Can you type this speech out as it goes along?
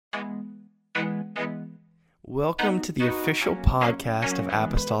Welcome to the official podcast of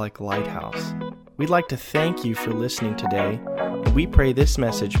Apostolic Lighthouse. We'd like to thank you for listening today, and we pray this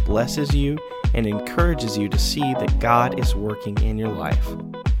message blesses you and encourages you to see that God is working in your life.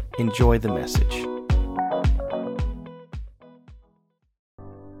 Enjoy the message.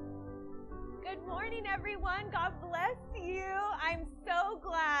 Good morning, everyone. God bless you. I'm so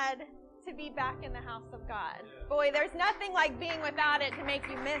glad to be back in the house of God. Boy, there's nothing like being without it to make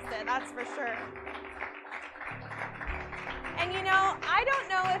you miss it, that's for sure. And you know, I don't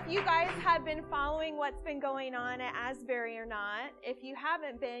know if you guys have been following what's been going on at Asbury or not. If you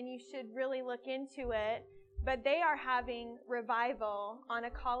haven't been, you should really look into it. But they are having revival on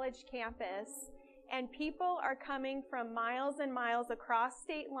a college campus, and people are coming from miles and miles across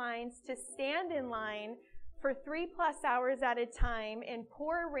state lines to stand in line for 3+ hours at a time in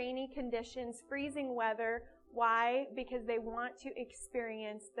poor, rainy conditions, freezing weather. Why? Because they want to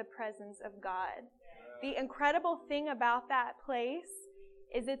experience the presence of God. The incredible thing about that place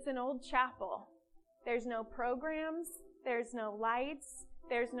is it's an old chapel. There's no programs, there's no lights,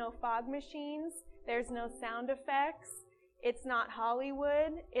 there's no fog machines, there's no sound effects. It's not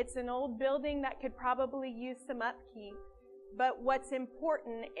Hollywood. It's an old building that could probably use some upkeep. But what's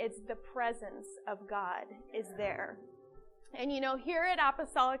important is the presence of God is there. And you know, here at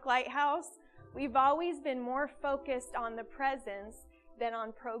Apostolic Lighthouse, we've always been more focused on the presence than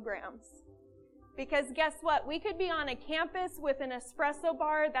on programs. Because guess what? We could be on a campus with an espresso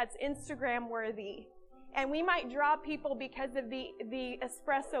bar that's Instagram worthy. And we might draw people because of the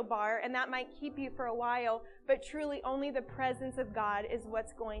espresso bar, and that might keep you for a while. But truly, only the presence of God is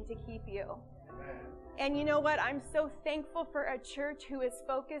what's going to keep you. Amen. And you know what? I'm so thankful for a church who is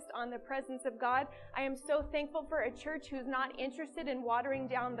focused on the presence of God. I am so thankful for a church who's not interested in watering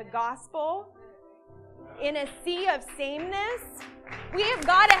down the gospel. In a sea of sameness, we have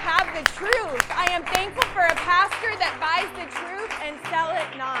got to have the truth. I am thankful for a pastor that buys the truth and sell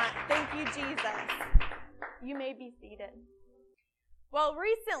it not. Thank you, Jesus. You may be seated. Well,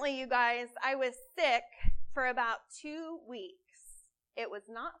 recently, you guys, I was sick for about 2 weeks. It was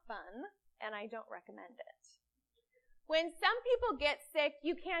not fun, and I don't recommend it. When some people get sick,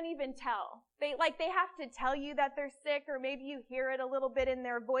 you can't even tell. They have to tell you that they're sick, or maybe you hear it a little bit in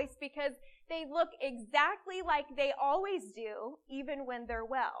their voice because they look exactly like they always do, even when they're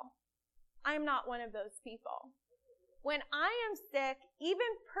well. I'm not one of those people. When I am sick, even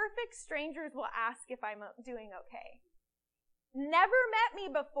perfect strangers will ask if I'm doing okay. Never met me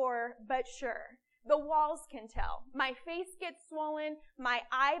before, but sure. The walls can tell. My face gets swollen. My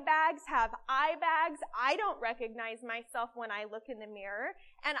eye bags have eye bags. I don't recognize myself when I look in the mirror.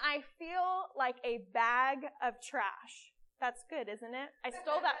 And I feel like a bag of trash. That's good, isn't it? I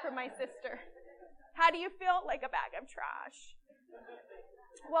stole that from my sister. How do you feel? Like a bag of trash.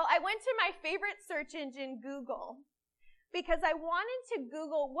 Well, I went to my favorite search engine, Google, because I wanted to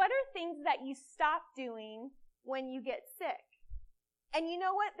Google what are things that you stop doing when you get sick. And you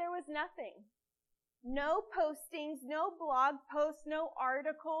know what? There was nothing. No postings, no blog posts, no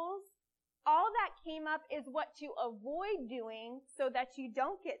articles. All that came up is what to avoid doing so that you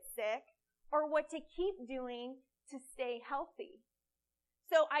don't get sick, or what to keep doing to stay healthy.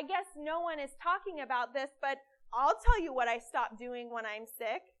 So I guess no one is talking about this, but I'll tell you what I stopped doing when I'm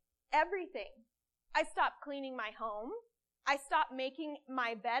sick. Everything. I stopped cleaning my home. I stopped making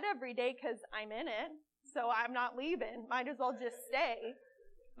my bed every day because I'm in it, so I'm not leaving. Might as well just stay.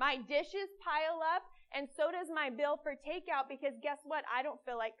 My dishes pile up, and so does my bill for takeout because guess what? I don't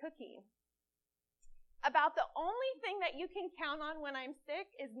feel like cooking. About the only thing that you can count on when I'm sick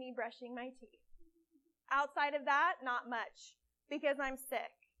is me brushing my teeth. Outside of that, not much because I'm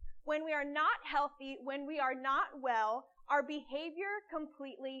sick. When we are not healthy, when we are not well, our behavior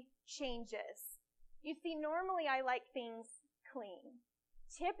completely changes. You see, normally I like things clean.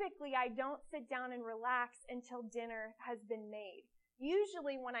 Typically, I don't sit down and relax until dinner has been made.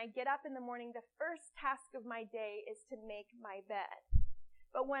 Usually when I get up in the morning, the first task of my day is to make my bed.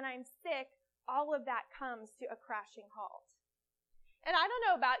 But when I'm sick, all of that comes to a crashing halt. And I don't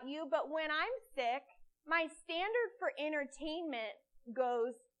know about you, but when I'm sick, my standard for entertainment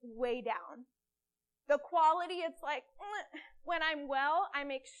goes way down. The quality, it's like, when I'm well, I'm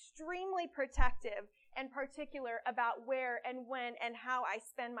extremely protective and particular about where and when and how I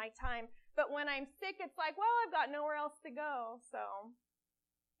spend my time. But when I'm sick, it's like, well, I've got nowhere else to go. So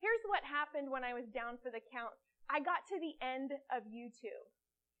here's what happened when I was down for the count. I got to the end of YouTube.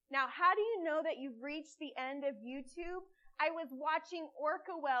 Now, how do you know that you've reached the end of YouTube? I was watching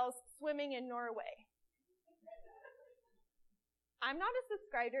orca whales swimming in Norway. I'm not a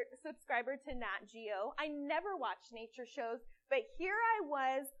subscriber to Nat Geo. I never watch nature shows, but here I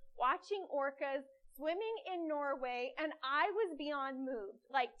was watching orcas swimming in Norway, and I was beyond moved,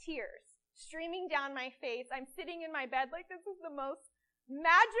 like tears streaming down my face. I'm sitting in my bed like this is the most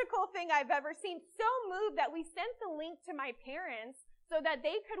magical thing I've ever seen. So moved that we sent the link to my parents so that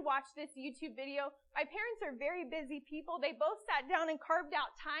they could watch this YouTube video. My parents are very busy people. They both sat down and carved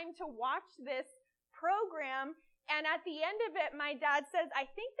out time to watch this program. And at the end of it, my dad says, I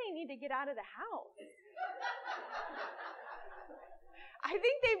think they need to get out of the house. I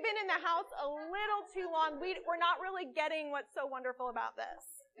think they've been in the house a little too long. We're not really getting what's so wonderful about this.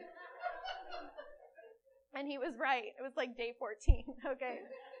 And he was right. It was like day 14, okay?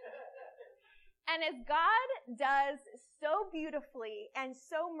 And as God does so beautifully and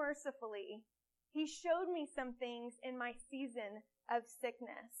so mercifully, he showed me some things in my season of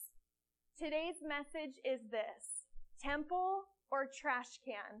sickness. Today's message is this: temple or trash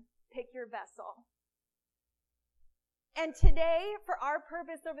can, pick your vessel. And today, for our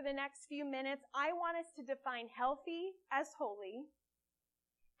purpose over the next few minutes, I want us to define healthy as holy,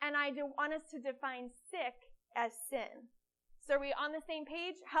 and I want us to define sick as sin. So are we on the same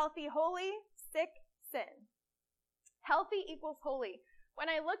page? Healthy, holy, sick, sin. Healthy equals holy. When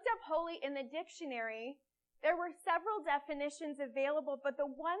I looked up holy in the dictionary, there were several definitions available, but the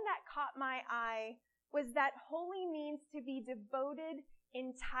one that caught my eye was that holy means to be devoted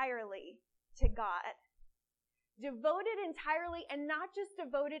entirely to God. Devoted entirely, and not just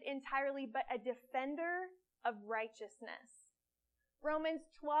devoted entirely, but a defender of righteousness. Romans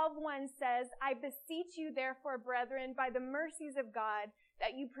 12:1 says, I beseech you therefore, brethren, by the mercies of God,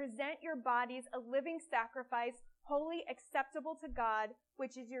 that you present your bodies a living sacrifice, holy, acceptable to God,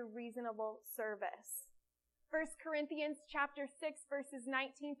 which is your reasonable service. 1 Corinthians chapter 6, verses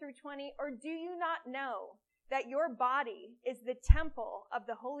 19 through 20, or do you not know that your body is the temple of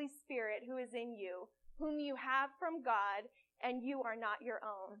the Holy Spirit who is in you, whom you have from God, and you are not your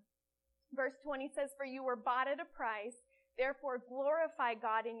own? Verse 20 says, for you were bought at a price, therefore glorify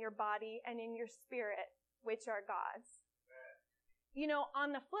God in your body and in your spirit, which are God's. You know,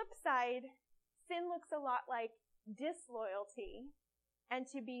 on the flip side, sin looks a lot like disloyalty and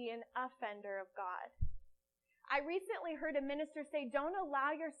to be an offender of God. I recently heard a minister say, don't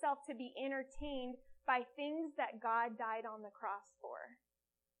allow yourself to be entertained by things that God died on the cross for.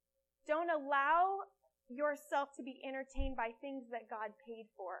 Don't allow yourself to be entertained by things that God paid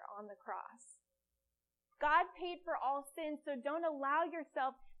for on the cross. God paid for all sins, so don't allow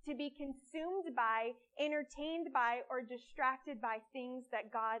yourself to be consumed by, entertained by, or distracted by things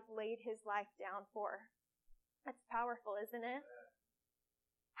that God laid his life down for. That's powerful, isn't it?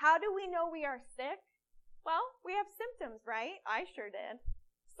 How do we know we are sick? Well, we have symptoms, right? I sure did.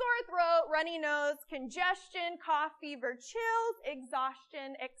 Sore throat, runny nose, congestion, cough, fever, chills,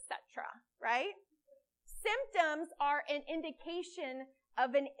 exhaustion, etc., right? Symptoms are an indication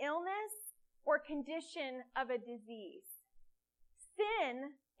of an illness or condition of a disease.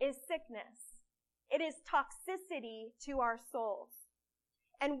 Sin is sickness. It is toxicity to our souls.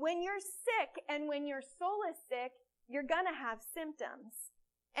 And when you're sick and when your soul is sick, you're going to have symptoms.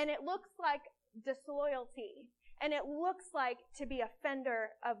 And it looks like disloyalty. And it looks like to be an offender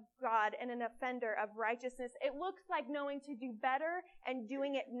of God and an offender of righteousness. It looks like knowing to do better and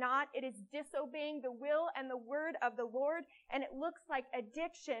doing it not. It is disobeying the will and the word of the Lord. And it looks like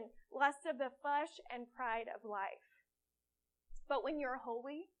addiction, lust of the flesh, and pride of life. But when you're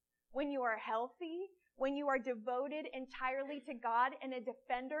holy, when you are healthy, when you are devoted entirely to God and a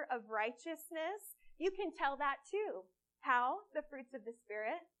defender of righteousness, you can tell that too. How? The fruits of the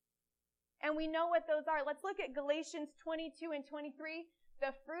Spirit. And we know what those are. Let's look at Galatians 22 and 23.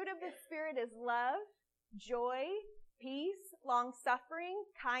 The fruit of the Spirit is love, joy, peace, long-suffering,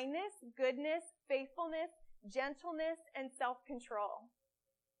 kindness, goodness, faithfulness, gentleness, and self-control.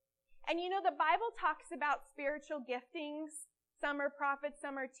 And you know, the Bible talks about spiritual giftings. Some are prophets,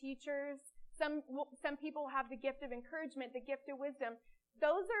 some are teachers. Some people have the gift of encouragement, the gift of wisdom.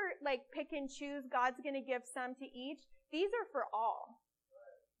 Those are like pick and choose. God's going to give some to each. These are for all.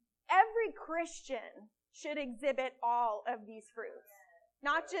 Every Christian should exhibit all of these fruits,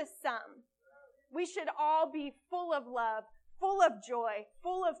 not just some. We should all be full of love, full of joy,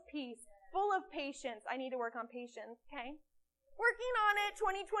 full of peace, full of patience. I need to work on patience, okay? Working on it,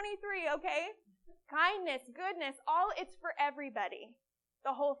 2023, okay? Kindness, goodness, it's for everybody,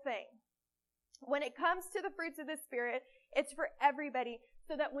 the whole thing. When it comes to the fruits of the Spirit, it's for everybody,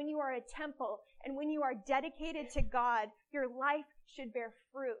 so that when you are a temple and when you are dedicated to God, your life should bear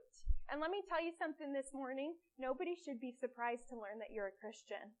fruit. And let me tell you something this morning. Nobody should be surprised to learn that you're a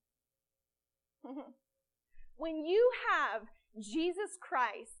Christian. When you have Jesus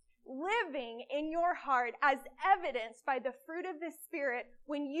Christ living in your heart as evidenced by the fruit of the Spirit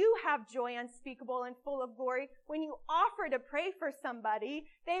when you have joy unspeakable and full of glory. When you offer to pray for somebody,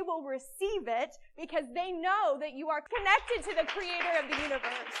 they will receive it because they know that you are connected to the Creator of the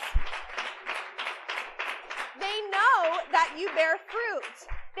universe. They know that you bear fruit.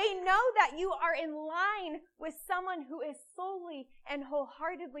 They know that you are in line with someone who is solely and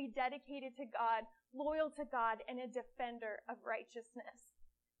wholeheartedly dedicated to God, loyal to God, and a defender of righteousness.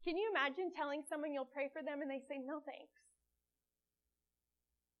 Can you imagine telling someone you'll pray for them and they say, no thanks?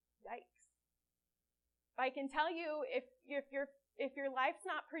 Yikes. But I can tell you, if your life's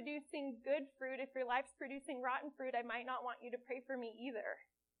not producing good fruit, if your life's producing rotten fruit, I might not want you to pray for me either.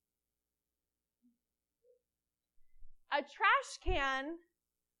 A trash can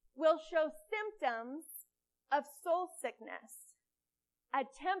will show symptoms of soul sickness. A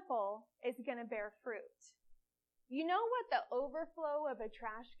temple is going to bear fruit. You know what the overflow of a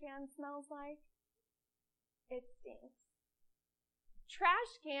trash can smells like? It stinks.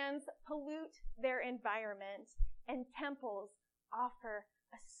 Trash cans pollute their environment, and temples offer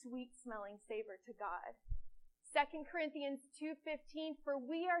a sweet-smelling savor to God. 2 Corinthians 2:15, for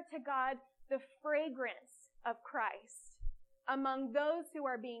we are to God the fragrance of Christ among those who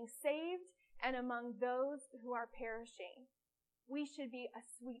are being saved and among those who are perishing. We should be a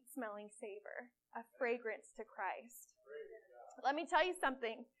sweet-smelling savor, a fragrance to Christ. Let me tell you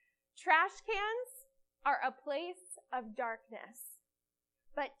something. Trash cans are a place of darkness.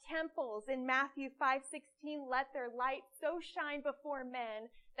 But temples, in Matthew 5:16, let their light so shine before men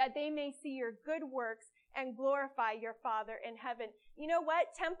that they may see your good works and glorify your Father in heaven. You know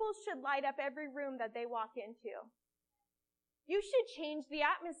what? Temples should light up every room that they walk into. You should change the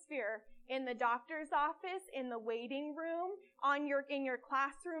atmosphere in the doctor's office, in the waiting room, in your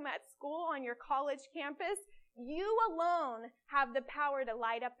classroom at school, on your college campus. You alone have the power to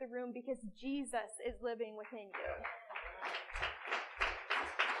light up the room because Jesus is living within you.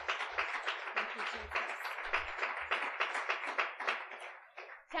 Thank you, Jesus.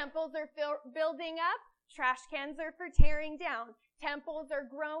 Temples are building up. Trash cans are for tearing down. Temples are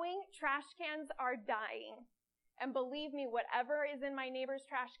growing. Trash cans are dying. And believe me, whatever is in my neighbor's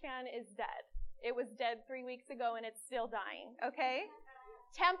trash can is dead. It was dead 3 weeks ago and it's still dying, okay?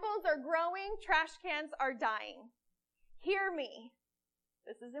 Temples are growing. Trash cans are dying. Hear me.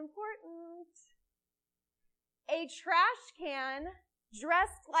 This is important. A trash can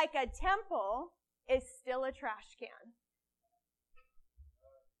dressed like a temple is still a trash can.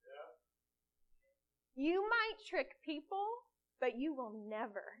 You might trick people, but you will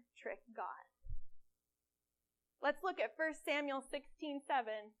never trick God. Let's look at 1 Samuel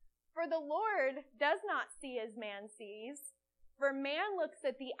 16:7. For the Lord does not see as man sees. For man looks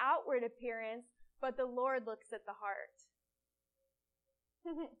at the outward appearance, but the Lord looks at the heart.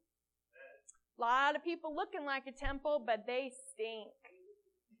 A lot of people looking like a temple, but they stink.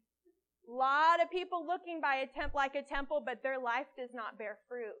 A lot of people looking like a temple, but their life does not bear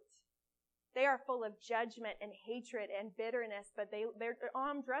fruit. They are full of judgment and hatred and bitterness, but they're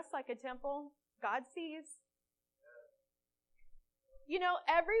I'm dressed like a temple. God sees. You know,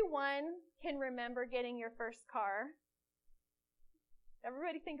 everyone can remember getting your first car.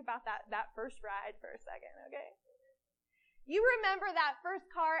 Everybody think about that first ride for a second, okay? You remember that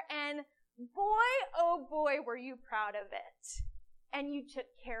first car, and boy, oh boy, were you proud of it. And you took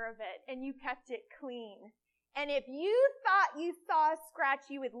care of it, and you kept it clean. And if you thought you saw a scratch,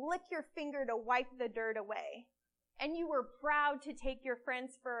 you would lick your finger to wipe the dirt away. And you were proud to take your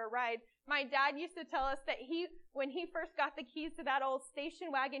friends for a ride. My dad used to tell us that when he first got the keys to that old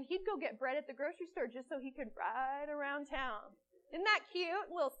station wagon, he'd go get bread at the grocery store just so he could ride around town. Isn't that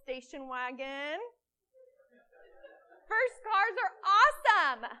cute? Little station wagon. First cars are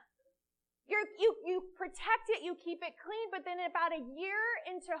awesome. You protect it, you keep it clean, but then about a year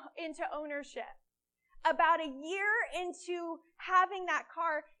into ownership, about a year into having that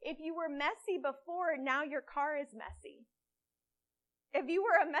car, if you were messy before, now your car is messy. If you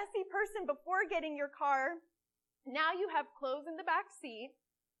were a messy person before getting your car, now you have clothes in the back seat.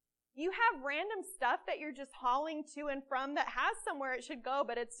 You have random stuff that you're just hauling to and from that has somewhere it should go,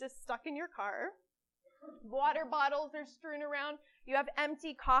 but it's just stuck in your car. Water bottles are strewn around. You have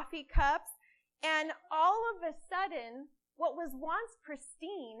empty coffee cups. And all of a sudden, what was once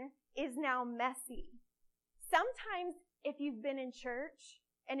pristine is now messy. Sometimes, if you've been in church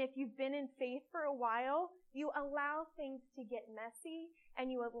and if you've been in faith for a while, you allow things to get messy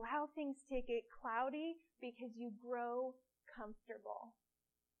and you allow things to get cloudy because you grow comfortable.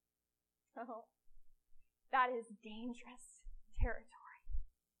 Oh, that is dangerous territory.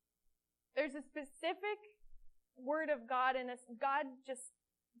 There's a specific word of God, and God just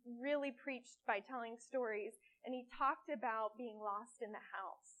really preached by telling stories, and he talked about being lost in the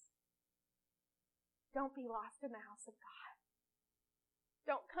house. Don't be lost in the house of God.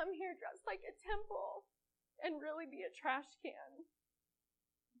 Don't come here dressed like a temple and really be a trash can.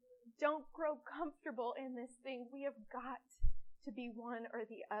 Don't grow comfortable in this thing. We have got to be one or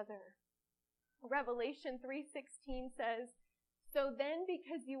the other. Revelation 3:16 says, "So then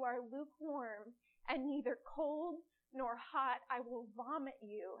because you are lukewarm and neither cold nor hot, I will vomit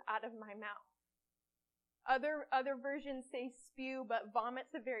you out of my mouth." Other versions say spew, but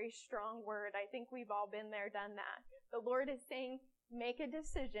vomit's a very strong word. I think we've all been there, done that. The Lord is saying, make a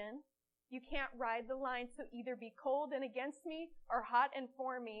decision. You can't ride the line, so either be cold and against me or hot and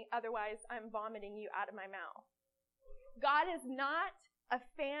for me, otherwise I'm vomiting you out of my mouth. God is not a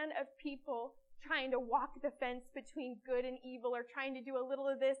fan of people trying to walk the fence between good and evil, or trying to do a little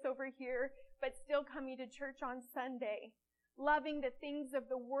of this over here, but still coming to church on Sunday, loving the things of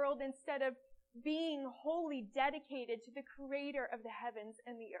the world instead of being wholly dedicated to the Creator of the heavens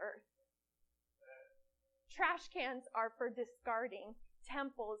and the earth. Trash cans are for discarding.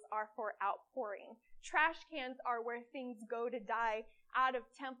 Temples are for outpouring. Trash cans are where things go to die. Out of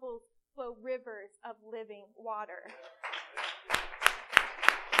temples flow rivers of living water.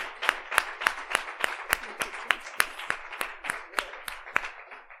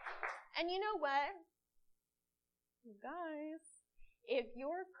 And you know what? You guys, if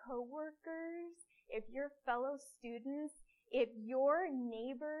your coworkers, if your fellow students, if your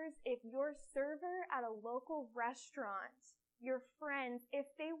neighbors, if your server at a local restaurant, your friends, if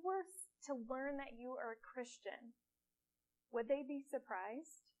they were to learn that you are a Christian, would they be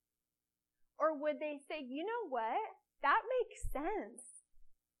surprised? Or would they say, you know what? That makes sense.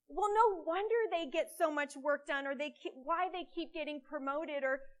 Well, no wonder they get so much work done, or why they keep getting promoted,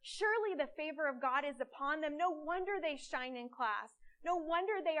 or surely the favor of God is upon them. No wonder they shine in class. No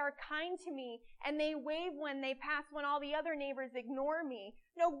wonder they are kind to me, and they wave when they pass when all the other neighbors ignore me.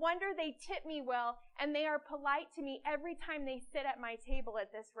 No wonder they tip me well, and they are polite to me every time they sit at my table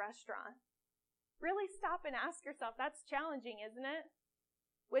at this restaurant. Really stop and ask yourself, that's challenging, isn't it?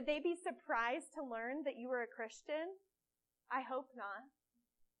 Would they be surprised to learn that you were a Christian? I hope not.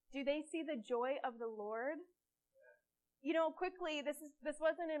 Do they see the joy of the Lord? You know, quickly, this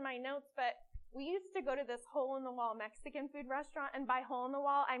wasn't in my notes, but we used to go to this hole-in-the-wall Mexican food restaurant, and by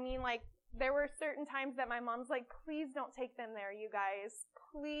hole-in-the-wall, I mean, like, there were certain times that my mom's like, please don't take them there, you guys.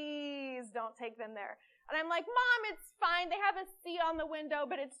 Please don't take them there. And I'm like, Mom, it's fine. They have a seat on the window,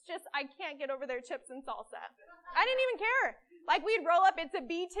 but it's just, I can't get over their chips and salsa. I didn't even care. Like, we'd roll up, it's a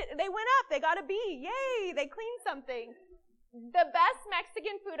B, they went up, they got a B. Yay, they cleaned something. The best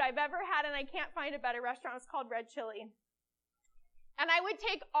Mexican food I've ever had, and I can't find a better restaurant, is called Red Chili. And I would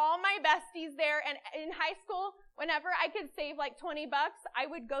take all my besties there, and in high school, whenever I could save like $20, I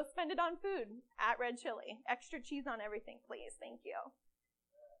would go spend it on food at Red Chili. Extra cheese on everything, please. Thank you.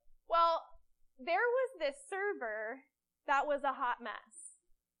 Well, there was this server that was a hot mess.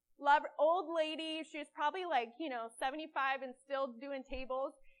 Old lady, she was probably like, 75 and still doing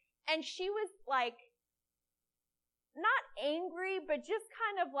tables. And she was like, not angry, but just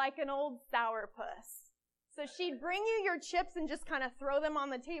kind of like an old sourpuss. So she'd bring you your chips and just kind of throw them on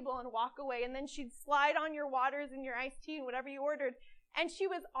the table and walk away. And then she'd slide on your waters and your iced tea and whatever you ordered. And she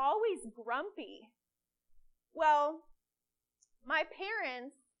was always grumpy. Well, my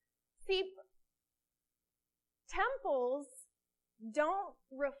parents, see, temples don't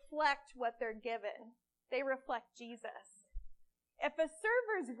reflect what they're given. They reflect Jesus. If a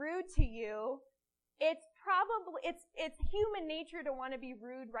server's rude to you, it's human nature to want to be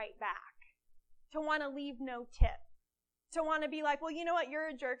rude right back, to want to leave no tip, to want to be like, well, you know what, you're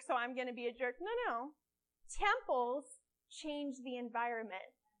a jerk, so I'm going to be a jerk. No. Temples change the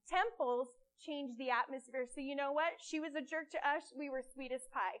environment. Temples change the atmosphere. So you know what? She was a jerk to us, we were sweet as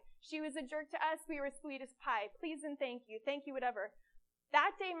pie. She was a jerk to us, we were sweet as pie. Please and thank you, whatever.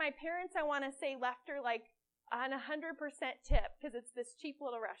 That day, my parents, I want to say, left her like on 100% tip, because it's this cheap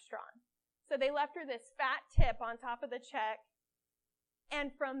little restaurant. So they left her this fat tip on top of the check.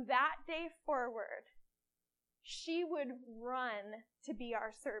 And from that day forward, she would run to be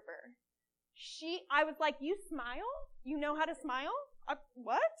our server. I was like, you smile? You know how to smile?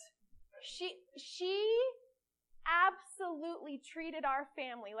 What? She absolutely treated our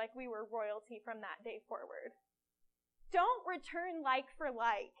family like we were royalty from that day forward. Don't return like for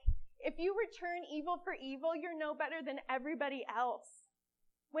like. If you return evil for evil, you're no better than everybody else.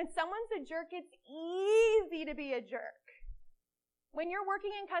 When someone's a jerk, it's easy to be a jerk. When you're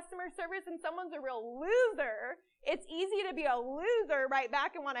working in customer service and someone's a real loser, it's easy to be a loser right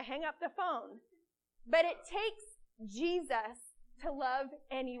back and want to hang up the phone. But it takes Jesus to love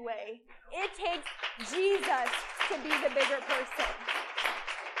anyway. It takes Jesus to be the bigger person.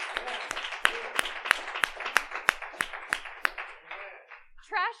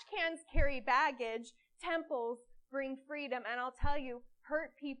 Trash cans carry baggage. Temples bring freedom. And I'll tell you,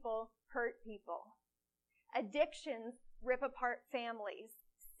 hurt people hurt people. Addictions rip apart families.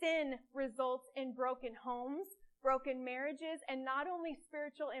 Sin results in broken homes, broken marriages, and not only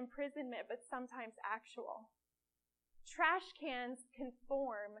spiritual imprisonment, but sometimes actual. Trash cans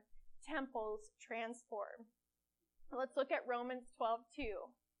conform, temples transform. Let's look at Romans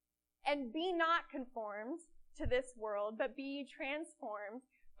 12:2. And be not conformed to this world, but be ye transformed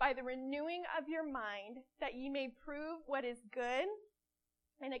by the renewing of your mind, that ye may prove what is good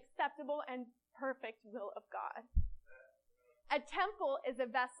and acceptable and perfect will of God. A temple is a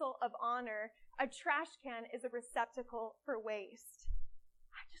vessel of honor. A trash can is a receptacle for waste.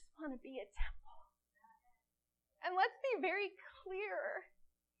 I just want to be a temple. And let's be very clear.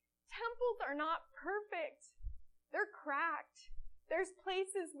 Temples are not perfect. They're cracked. There's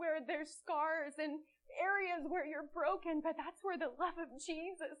places where there's scars and areas where you're broken, but that's where the love of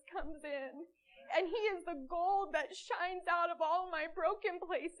Jesus comes in. And he is the gold that shines out of all my broken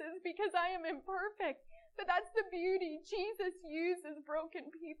places because I am imperfect. But that's the beauty. Jesus uses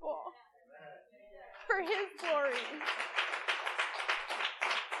broken people for his glory.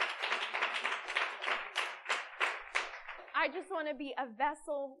 I just want to be a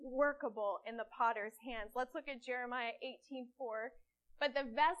vessel workable in the potter's hands. Let's look at Jeremiah 18:4. But the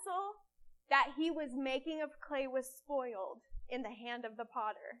vessel that he was making of clay was spoiled in the hand of the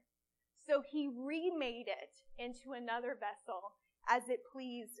potter. So he remade it into another vessel as it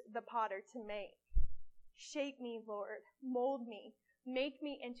pleased the potter to make. Shape me, Lord. Mold me. Make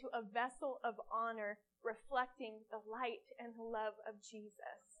me into a vessel of honor, reflecting the light and the love of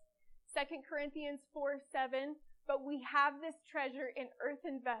Jesus. 2 Corinthians 4:7. But we have this treasure in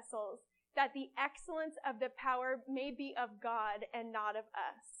earthen vessels, that the excellence of the power may be of God and not of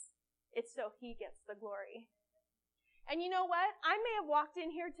us. It's so he gets the glory. And you know what? I may have walked in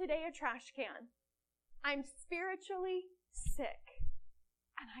here today a trash can. I'm spiritually sick.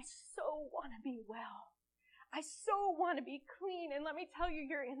 And I so want to be well. I so want to be clean. And let me tell you,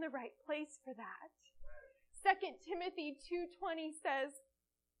 you're in the right place for that. 2 Timothy 2:20 says,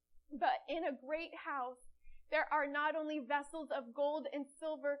 but in a great house, there are not only vessels of gold and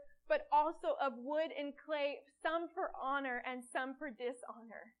silver, but also of wood and clay, some for honor and some for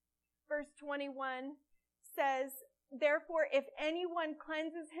dishonor. Verse 21 says, therefore, if anyone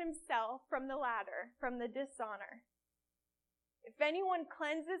cleanses himself from the latter, from the dishonor, if anyone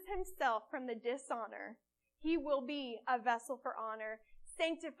cleanses himself from the dishonor, he will be a vessel for honor,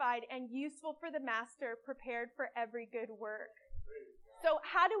 sanctified and useful for the master, prepared for every good work. So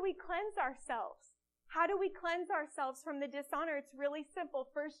how do we cleanse ourselves? How do we cleanse ourselves from the dishonor? It's really simple.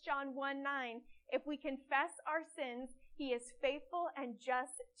 1 John 1:9. If we confess our sins, he is faithful and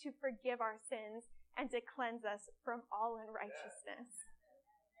just to forgive our sins and to cleanse us from all unrighteousness.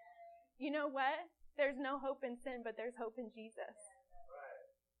 You know what? There's no hope in sin, but there's hope in Jesus.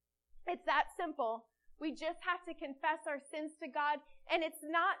 It's that simple. We just have to confess our sins to God, and it's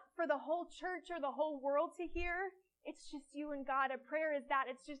not for the whole church or the whole world to hear. It's just you and God. A prayer is that.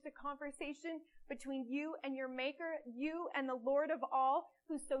 It's just a conversation between you and your Maker, you and the Lord of all,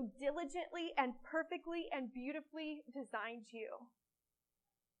 who so diligently and perfectly and beautifully designed you.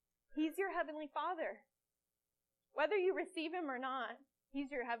 He's your Heavenly Father. Whether you receive him or not, he's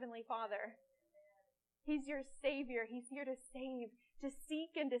your Heavenly Father. He's your Savior. He's here to save, to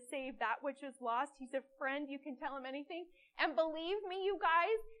seek and to save that which is lost. He's a friend. You can tell him anything. And believe me, you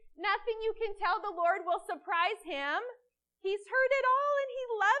guys, nothing you can tell the Lord will surprise him. He's heard it all and he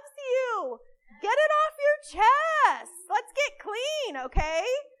loves you. Get it off your chest. Let's get clean, okay?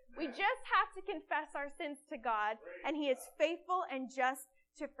 We just have to confess our sins to God, and he is faithful and just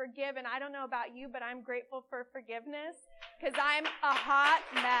to forgive. And I don't know about you, but I'm grateful for forgiveness because I'm a hot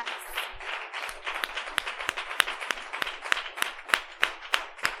mess.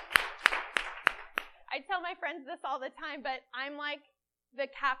 I tell my friends this all the time, but I'm like the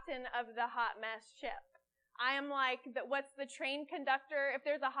captain of the hot mess ship. I am like, what's the train conductor? If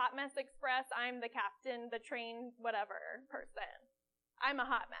there's a hot mess express, I'm the captain, the train, whatever person. I'm a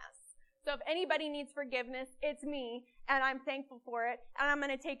hot mess. So if anybody needs forgiveness, it's me, and I'm thankful for it, and I'm going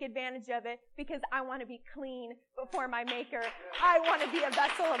to take advantage of it because I want to be clean before my Maker. I want to be a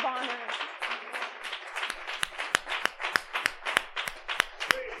vessel of honor.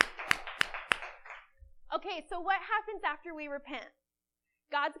 Okay, so what happens after we repent?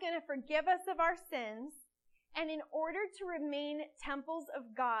 God's going to forgive us of our sins. And in order to remain temples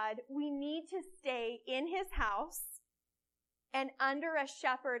of God, we need to stay in his house and under a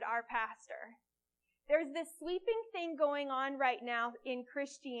shepherd, our pastor. There's this sweeping thing going on right now in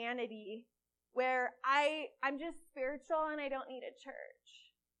Christianity where I'm just spiritual and I don't need a church.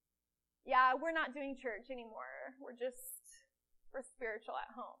 Yeah, we're not doing church anymore. We're spiritual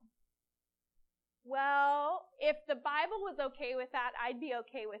at home. Well, if the Bible was okay with that, I'd be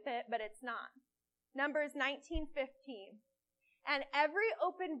okay with it, but it's not. Numbers 19:15. And every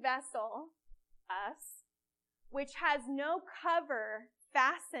open vessel, us, which has no cover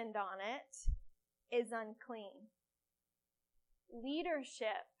fastened on it, is unclean.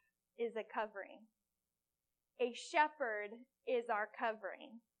 Leadership is a covering. A shepherd is our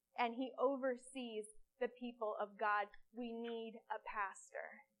covering, and he oversees the people of God. We need a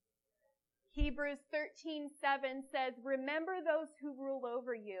pastor. Hebrews 13:7 says, remember those who rule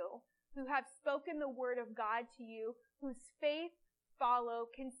over you, who have spoken the word of God to you, whose faith follow,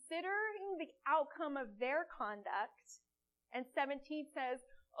 considering the outcome of their conduct. And 17 says,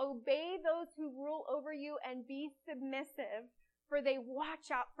 obey those who rule over you and be submissive, for they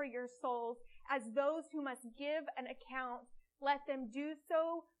watch out for your souls as those who must give an account. Let them do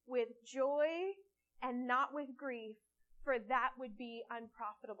so with joy and not with grief, for that would be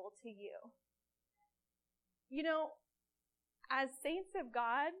unprofitable to you. You know, as saints of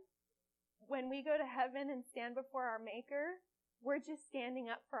God, when we go to heaven and stand before our Maker, we're just standing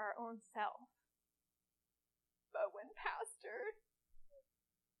up for our own self. But when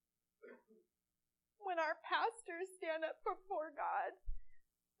our pastors stand up before God,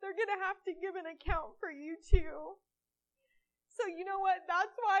 they're going to have to give an account for you too. So you know what?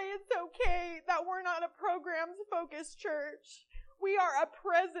 That's why it's okay that we're not a programs-focused church. We are a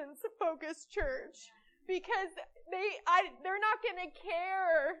presence-focused church. Because they're not going to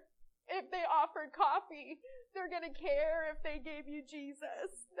care if they offered coffee. They're going to care if they gave you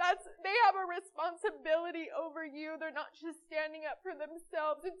Jesus. They have a responsibility over you. They're not just standing up for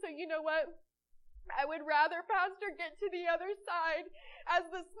themselves. And so you know what? I would rather Pastor get to the other side as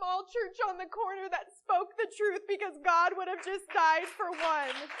the small church on the corner that spoke the truth because God would have just died for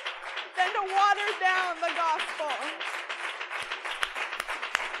one than to water down the gospel.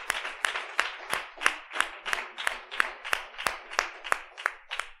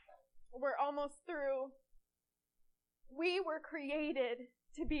 We're almost through. We were created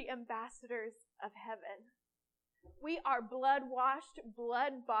to be ambassadors of heaven. We are blood-washed,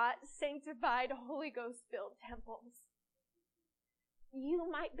 blood-bought, sanctified, Holy Ghost-filled temples. You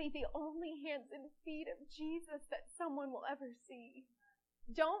might be the only hands and feet of Jesus that someone will ever see.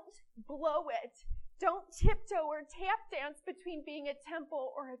 Don't blow it. Don't tiptoe or tap dance between being a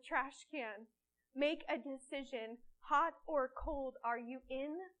temple or a trash can. Make a decision. Hot or cold, are you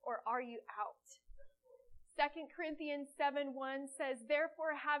in or are you out? 2 Corinthians 7:1 says,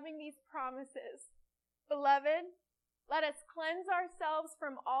 therefore, having these promises, beloved, let us cleanse ourselves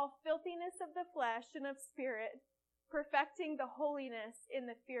from all filthiness of the flesh and of spirit, perfecting the holiness in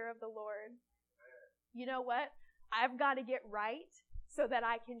the fear of the Lord. You know what? I've got to get right so that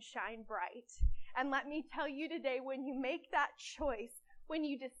I can shine bright. And let me tell you today, when you make that choice, when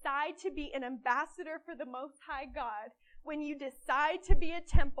you decide to be an ambassador for the Most High God, when you decide to be a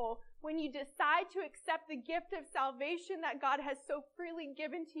temple, when you decide to accept the gift of salvation that God has so freely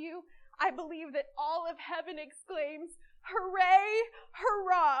given to you, I believe that all of heaven exclaims, hooray,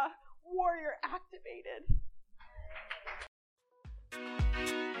 hurrah, warrior activated.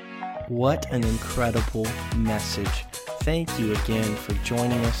 What an incredible message. Thank you again for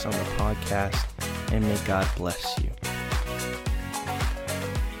joining us on the podcast, and may God bless you.